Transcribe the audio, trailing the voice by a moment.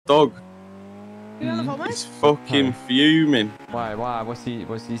Doug. You on the phone, mate? He's fucking fuming. Why? What's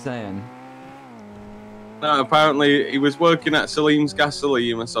he saying? No, apparently he was working at Salim's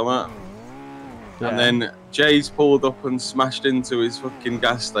Gasoline or something. Yeah. And then Jay's pulled up and smashed into his fucking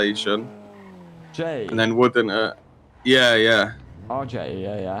gas station. Jay? And then wouldn't it? Yeah. Oh, Jay,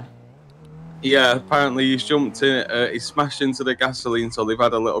 yeah. Yeah, apparently he's jumped in, he smashed into the gasoline, so they've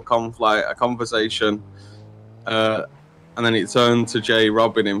had a little conversation. And then it turned to Jay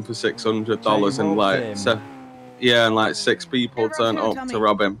robbing him for $600 and like 6 people turned up to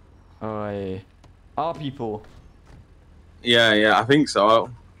rob him. Oh, our people. Yeah, I think so.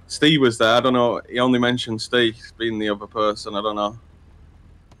 Steve was there. I don't know. He only mentioned Steve being the other person. I don't know.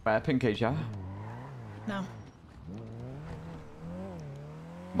 Pinkage, yeah? No.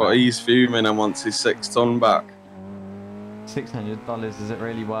 But he's fuming and wants his 6 ton back. $600. Is it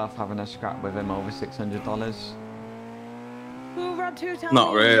really worth having a scrap with him over $600? Who robbed who? Tell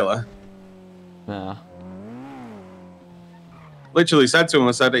Not me. really. Yeah. Literally said to him,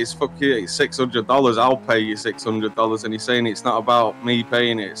 I said, it's $600. I'll pay you $600. And he's saying it's not about me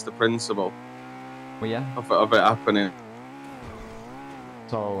paying it, it's the principle. Well, yeah. Of it happening.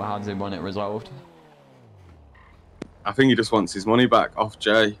 So how does he want it resolved? I think he just wants his money back off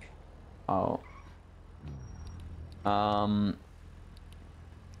Jay. Oh.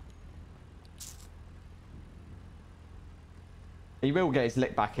 He will get his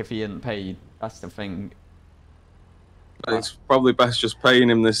lick back if he hadn't paid. That's the thing. It's probably best just paying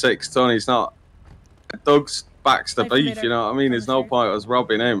him the 6 ton. He's not. Doug's backs the beef, you know what I mean? There's no point us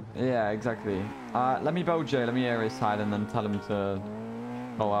robbing him. Yeah, exactly. Let me bell Jay, let me hear his side, and then tell him to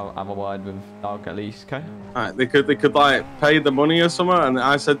go out, have a word with Doug at least, okay? Alright, they could like pay the money or something, and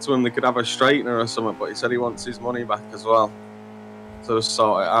I said to him they could have a straightener or something, but he said he wants his money back as well. So just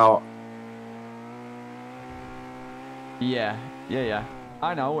sort it out. Yeah.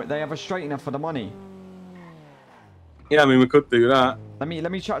 I know, they have a straightener for the money. Yeah, I mean, we could do that. Let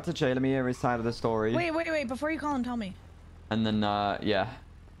me chat to Jay, let me hear his side of the story. Wait, before you call him, tell me. And then, yeah.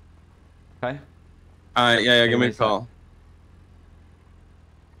 Okay? Alright, yeah, give me a call.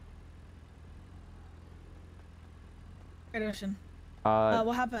 Great Ocean.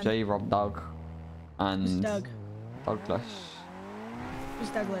 What happened? Jay robbed Doug. And... Who's Doug? Douglas. Who's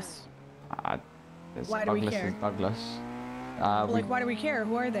Douglas? Why do we care? Is Douglas. Like, why do we care?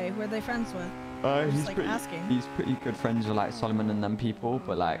 Who are they? Who are they friends with? He's like pretty, asking. He's pretty good friends with like Solomon and them people,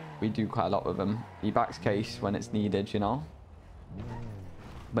 but like we do quite a lot with him. He backs case when it's needed, you know.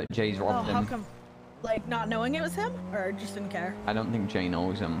 But Jay's robbed him. How come? Like not knowing it was him, or just didn't care? I don't think Jay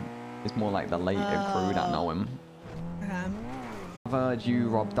knows him. It's more like the later crew that know him. I've heard you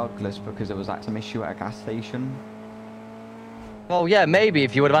robbed Douglas because there was like some issue at a gas station. Well, yeah, maybe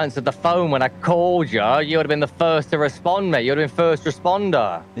if you would have answered the phone when I called you, you would have been the first to respond, mate. You would have been first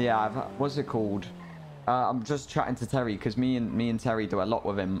responder. Yeah, what's it called? I'm just chatting to Terry because me and Terry do a lot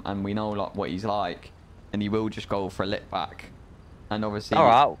with him, and we know like what he's like, and he will just go for a lick back. And obviously,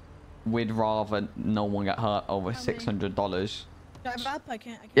 we'd rather no one get hurt over $600. I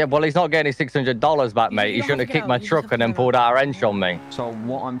can't. Yeah, well, he's not getting his $600 back, mate. He shouldn't have kicked my truck and then pulled out a wrench on me. So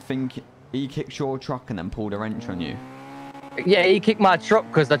what I'm thinking, he kicked your truck and then pulled a wrench on you. Yeah, he kicked my truck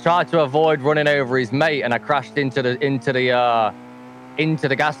because I tried to avoid running over his mate, and I crashed into the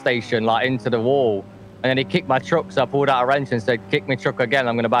gas station, like into the wall. And then he kicked my truck, so I pulled out a wrench and said, "Kick my truck again,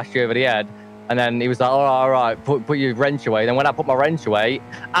 I'm gonna bash you over the head." And then he was like, all right, put your wrench away. Then when I put my wrench away,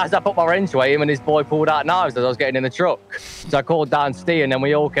 as I put my wrench away, him and his boy pulled out knives as I was getting in the truck. So I called down Steve, and then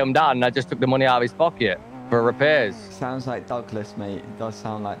we all came down, and I just took the money out of his pocket for repairs. Sounds like Douglas, mate. It does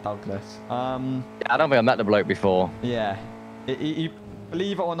sound like Douglas. Yeah, I don't think I met the bloke before. Yeah. He,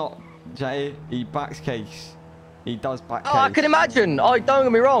 believe it or not, Jay, he backs case. He does back case. I can imagine. Oh, don't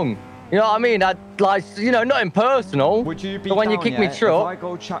get me wrong. You know what I mean? I'd like, you know, not impersonal. Would you be but when down, you kick me truck, if I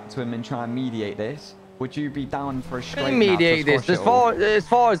go chat to him and try and mediate this, would you be down for a straight mediate this? As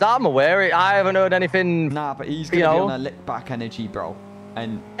far as I'm aware, I haven't heard anything. Nah, but he's gonna be on a lick back energy, bro.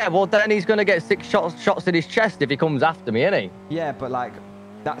 And yeah, well then he's gonna get 6 shots in his chest if he comes after me, innit? Yeah, but like,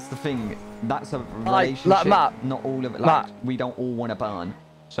 that's the thing. That's a relationship. Like Matt, not all of it. Like, we don't all want to burn.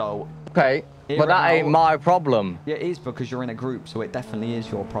 So. Okay, but that ain't my problem. Yeah, it is because you're in a group, so it definitely is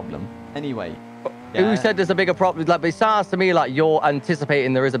your problem. Anyway. Who said there's a bigger problem? Like, it sounds to me like you're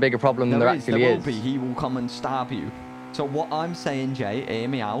anticipating there is a bigger problem than there actually is. There will be. He will come and stab you. So what I'm saying, Jay, hear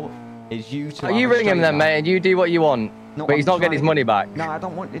me out, is you to. You ring him then, mate, and you do what you want. No, but he's not getting his money back. No, I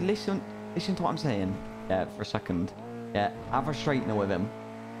don't want. Listen to what I'm saying. Yeah, for a second. Yeah, have a straightener with him.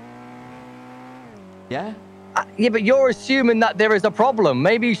 Yeah? Yeah, but you're assuming that there is a problem.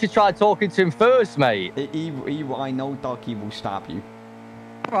 Maybe you should try talking to him first, mate. I know Doug, he will stab you.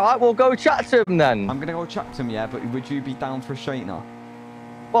 All right, we'll go chat to him then. I'm gonna go chat to him, yeah. But would you be down for a straightener?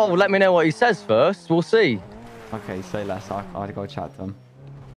 Well, let me know what he says first. We'll see. Okay, say less. I'll go chat to him.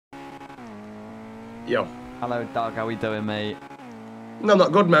 Yo. Hello, Doug. How we doing, mate? No,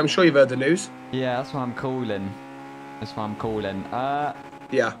 not good, man. I'm sure you've heard the news. Yeah, that's why I'm calling. That's why I'm calling.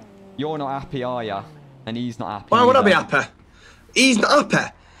 Yeah. You're not happy, are ya? And he's not happy. Why would I be happy? He's not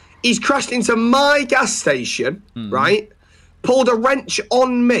happy. He's crashed into my gas station, right? Pulled a wrench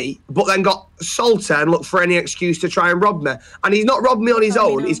on me, but then got salty and looked for any excuse to try and rob me. And he's not robbed me on his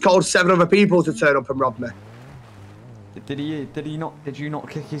own. He's called 7 other people to turn up and rob me. Did you not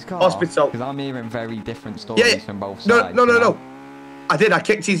kick his car? Hospital. Because I'm hearing very different stories from both sides. No. I did. I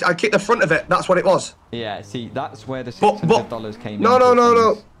kicked the front of it. That's what it was. Yeah. See, that's where the $600 came. No.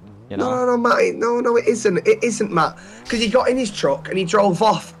 You know? No, Matt. No, it isn't. It isn't, Matt. Because he got in his truck and he drove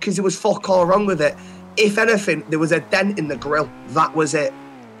off because there was fuck all wrong with it. If anything, there was a dent in the grill. That was it.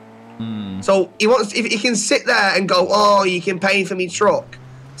 So if he can sit there and go, oh, you can pay for me truck.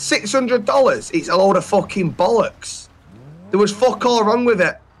 $600. It's a load of fucking bollocks. There was fuck all wrong with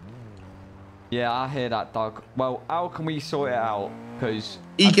it. Yeah, I hear that, Doug. Well, how can we sort it out? Because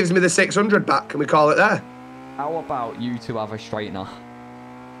he gives me the 600 back. Can we call it there? How about you two have a straightener?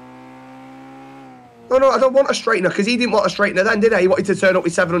 No, I don't want a straightener because he didn't want a straightener then, did he? He wanted to turn up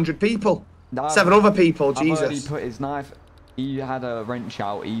with 700 people. 7 other people, Jesus. I've already put his knife. He had a wrench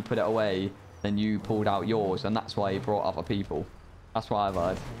out, he put it away, then you pulled out yours, and that's why he brought other people. That's what I've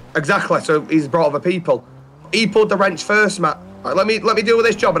heard. Exactly, so he's brought other people. He pulled the wrench first, Matt. Right, let me deal with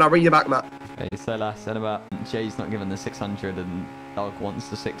this job and I'll bring you back, Matt. Okay, so last said about Jay's not given the 600 and Doug wants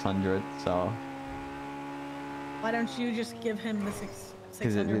the 600, so... Why don't you just give him the 600?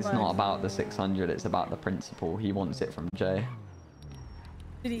 Because it's not about the 600, it's about the principle. He wants it from Jay.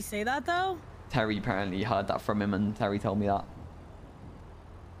 Did he say that though? Terry apparently heard that from him, and Terry told me that.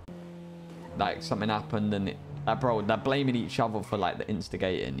 Like, something happened, and bro, they're blaming each other for, like, the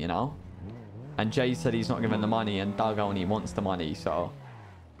instigating, you know? And Jay said he's not giving the money, and Doug only wants the money, so...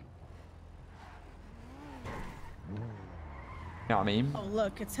 You know what I mean? Oh,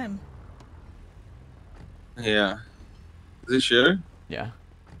 look, it's him. Yeah. Is this you? Yeah.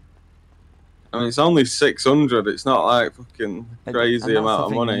 I mean, it's only 600. It's not like fucking crazy amount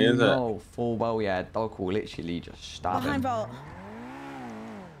of money, is it? No, full well, yeah. Doug will literally just stab him.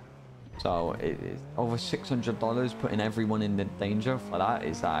 So it's over $600 putting everyone in the danger for that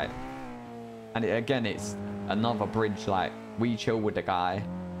is like, and again, it's another bridge. Like, we chill with the guy.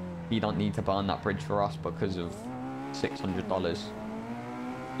 He don't need to burn that bridge for us because of $600.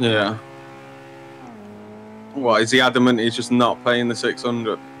 Yeah. What, is he adamant he's just not paying the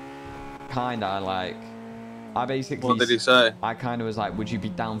 600? Kinda, like, I basically... What did he say? I kind of was like, would you be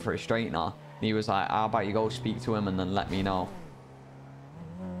down for a straightener? And he was like, how about you go speak to him and then let me know?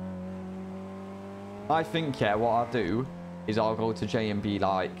 I think, yeah, what I'll do is I'll go to Jay and be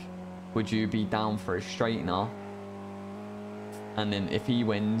like, would you be down for a straightener? And then if he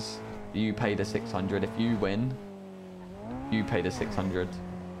wins, you pay the 600. If you win, you pay the 600.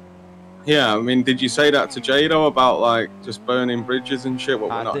 Yeah, I mean, did you say that to Jay though about like just burning bridges and shit? What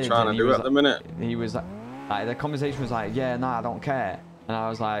we're not trying to do at the minute. He was like, the conversation was like, yeah, nah, I don't care. And I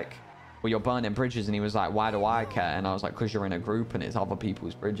was like, well, you're burning bridges. And he was like, why do I care? And I was like, because you're in a group and it's other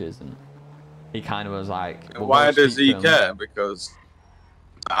people's bridges. And he kind of was like, well, why does he care? Because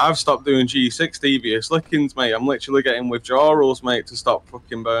I've stopped doing G6 devious lickings, mate. I'm literally getting withdrawals, mate, to stop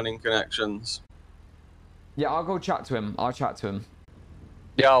fucking burning connections. Yeah, I'll go chat to him. I'll chat to him.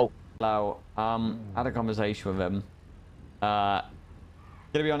 Yo. Hello. Had a conversation with him. Gonna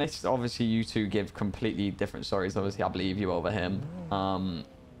be honest, obviously you two give completely different stories. Obviously, I believe you over him.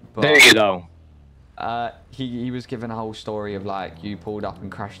 But there you go. He was given a whole story of like you pulled up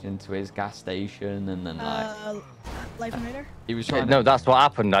and crashed into his gas station and then like Life Invader? He was trying no, that's what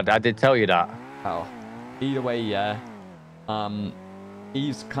happened. I did tell you that. Oh. Either way, yeah.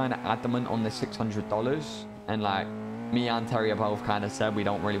 He's kind of adamant on the $600 and like me and Terry both kind of said we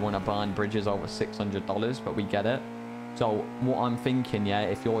don't really want to burn bridges over $600, but we get it. So what I'm thinking, yeah,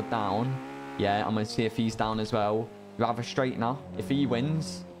 if you're down, yeah, I'm gonna see if he's down as well. You have a straightener. If he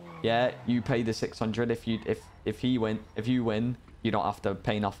wins, yeah, you pay the 600. If you win, you don't have to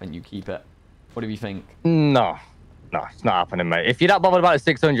pay nothing. You keep it. What do you think? No, it's not happening, mate. If you're not bothered about the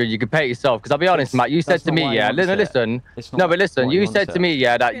 600, you can pay it yourself. Because I'll be honest, Matt, you said to me, yeah, listen. No, but listen, you said to me,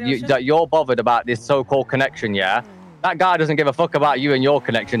 yeah, that you're bothered about this so-called connection, yeah. That guy doesn't give a fuck about you and your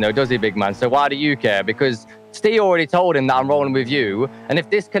connection, though, does he, big man? So why do you care? Because Steve already told him that I'm rolling with you. And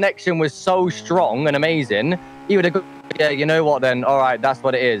if this connection was so strong and amazing, he would have gone, yeah, you know what then? All right, that's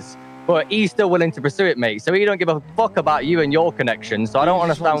what it is. but he's still willing to pursue it, mate. So he don't give a fuck about you and your connection. So I don't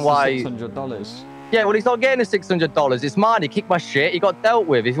understand why. $600. Yeah, well, he's not getting the $600. It's mine. He kicked my shit. He got dealt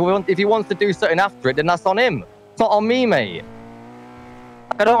with. If he wants to do something after it, then that's on him. It's not on me, mate.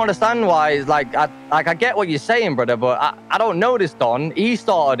 I don't understand why. It's like, I get what you're saying, brother, but I don't know this, Don. He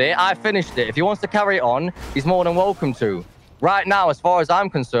started it. I finished it. If he wants to carry it on, he's more than welcome to. Right now, as far as I'm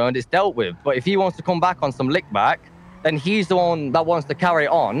concerned, it's dealt with. But if he wants to come back on some lick back, then he's the one that wants to carry it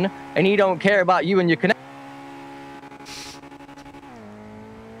on, and he don't care about you and your connection.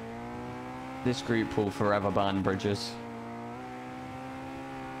 This group will forever burn bridges.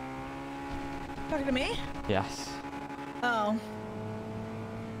 Talking to me? Yes. Oh.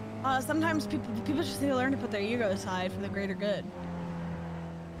 Sometimes people just need to learn to put their ego aside for the greater good.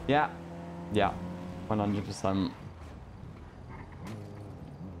 Yeah. Yeah. 100%.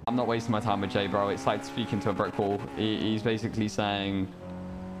 I'm not wasting my time with Jay, bro. It's like speaking to a brick wall. He's basically saying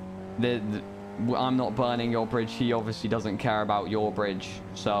I'm not burning your bridge. He obviously doesn't care about your bridge.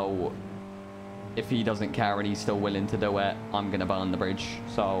 So if he doesn't care and he's still willing to do it, I'm going to burn the bridge.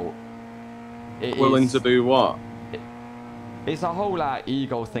 So willing to do what? It's a whole like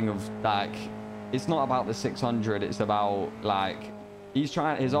ego thing of like, it's not about the 600. It's about like, his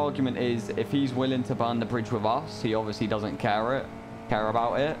argument is if he's willing to burn the bridge with us, he obviously doesn't care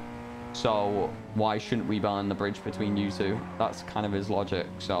about it. So why shouldn't we burn the bridge between you two? That's kind of his logic.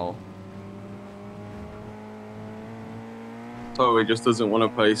 So he just doesn't want to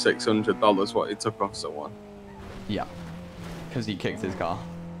pay $600 what he took off someone. Yeah, because he kicked his car.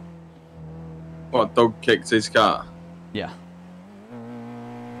 What, Doug kicked his car? Yeah.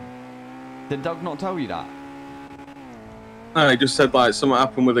 Did Doug not tell you that? No, he just said like something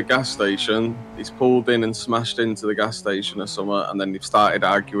happened with the gas station. He's pulled in and smashed into the gas station or something, and then they've started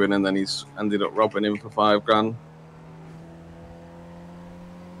arguing, and then he's ended up robbing him for $5 grand.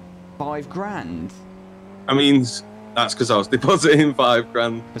 $5 grand? I mean, that's because I was depositing $5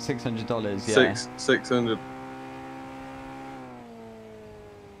 grand. For $600, yeah. 600.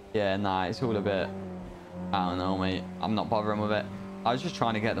 Yeah, nah, it's all a bit, I don't know, mate. I'm not bothering with it. I was just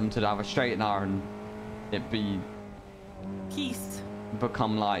trying to get them to have a straightener and it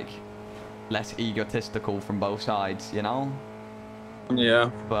become like less egotistical from both sides, you know? Yeah.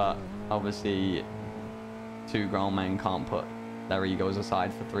 But obviously, two grown men can't put their egos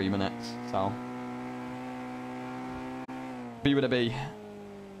aside for 3 minutes, so. Be what it be.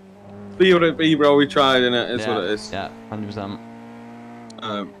 Be what it be, bro. We tried, innit? It's what it is. Yeah, 100%.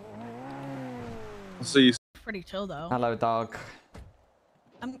 I'll see you. Pretty chill, though. Hello, dog.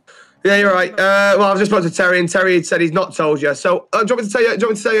 Yeah, you're right. Well, I've just spoke to Terry, and Terry had said he's not told you. So, do you want me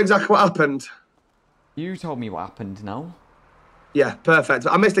to tell you exactly what happened? You told me what happened, no? Yeah, perfect.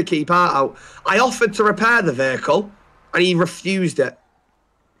 I missed a key part out. I offered to repair the vehicle, and he refused it.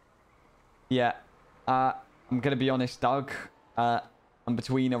 Yeah. I'm going to be honest, Doug. I'm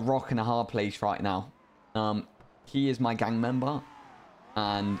between a rock and a hard place right now. He is my gang member,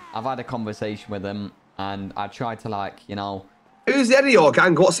 and I've had a conversation with him, and I tried to, like, you know... Who's the head of your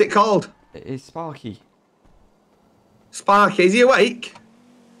gang? What's it called? It's Sparky. Sparky, is he awake?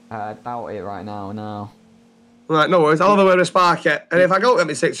 I doubt it right now, no. Right, no worries. I'll have a word with Sparky. And if I don't get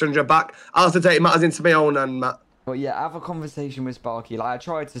me 600 back, I'll have to take matters into my own hand, Matt. But yeah, have a conversation with Sparky. Like, I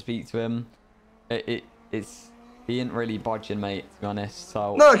tried to speak to him. He ain't really budging, mate, to be honest,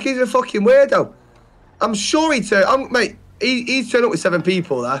 so... No, he's a fucking weirdo. I'm sure he's turned up with 7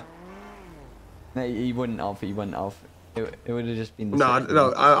 people there. No, he wouldn't have, It would have just been the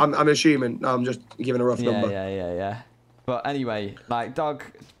No, I'm assuming. No, I'm just giving a rough number. Yeah. But anyway, like, Doug,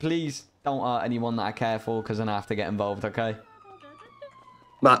 please don't hurt anyone that I care for, because then I have to get involved, okay?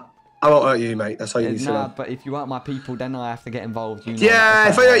 Matt, I won't hurt you, mate. That's all you need to know. Nah, but if you hurt my people, then I have to get involved. You know yeah,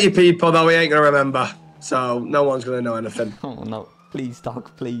 if I hurt your people, though, we ain't going to remember. So, no one's going to know anything. Oh, no. Please, Doug,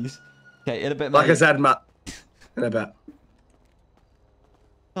 please. Okay, in a bit, mate. Like I said, Matt. In a bit.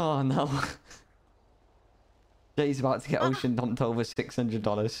 Oh, no. Jay's about to get ocean dumped over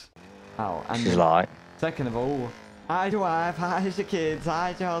 $600. Oh, and she's like. Second of all, hi wife, hi the kids,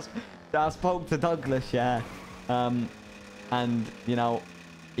 hi Charles. I spoke to Douglas, yeah. And you know,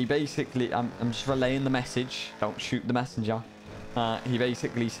 he basically, I'm just relaying the message. Don't shoot the messenger. He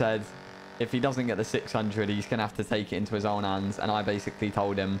basically said, if he doesn't get the 600, he's gonna have to take it into his own hands. And I basically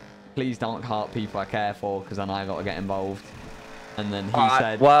told him, please don't hurt people I care for, because then I got to get involved. And then he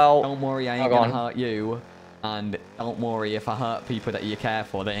said, well, don't worry, I ain't gonna hurt you. And don't worry, if I hurt people that you care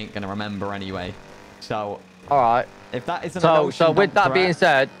for, they ain't going to remember anyway. So, all right. If that isn't so with that being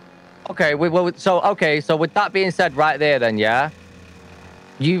said, okay, so with that being said right there then, yeah,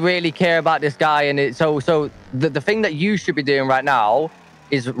 you really care about this guy, and so the thing that you should be doing right now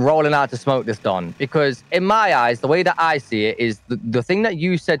is rolling out to smoke this Don. Because in my eyes, the way that I see it is the thing that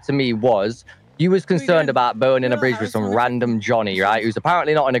you said to me was you was concerned about burning a bridge with some random Johnny, right? Who's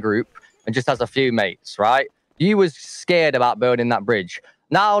apparently not in a group and just has a few mates, right? You was scared about burning that bridge.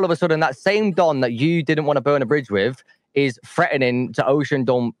 Now, all of a sudden, that same Don that you didn't want to burn a bridge with is threatening to ocean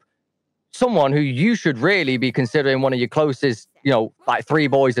dump someone who you should really be considering one of your closest, you know, like 3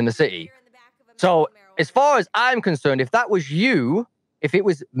 boys in the city. So as far as I'm concerned, if that was you, if it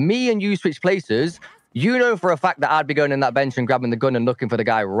was me and you switch places, you know for a fact that I'd be going in that bench and grabbing the gun and looking for the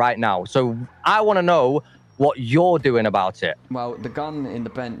guy right now. So I want to know what you're doing about it. Well, the gun in the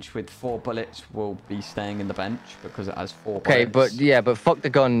bench with 4 bullets will be staying in the bench because it has 4 bullets. Okay, but yeah, but fuck the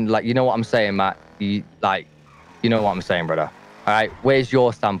gun. Like, you know what I'm saying, Matt? You know what I'm saying, brother. All right, where's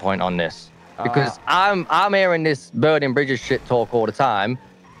your standpoint on this? Because I'm hearing this burning bridges shit talk all the time,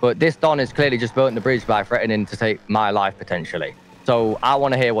 but this Don is clearly just burnt the bridge by threatening to take my life potentially. So I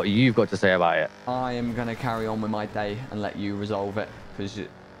want to hear what you've got to say about it. I am going to carry on with my day and let you resolve it because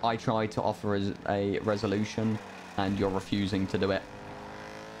I tried to offer a resolution and you're refusing to do it.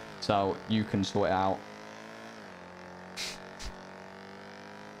 So you can sort it out.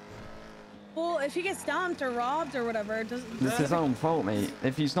 Well, if he gets stomped or robbed or whatever, It's his own fault, mate.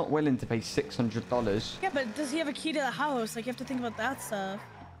 If he's not willing to pay $600... Yeah, but does he have a key to the house? Like, you have to think about that stuff.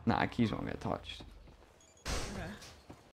 Nah, keys won't get touched.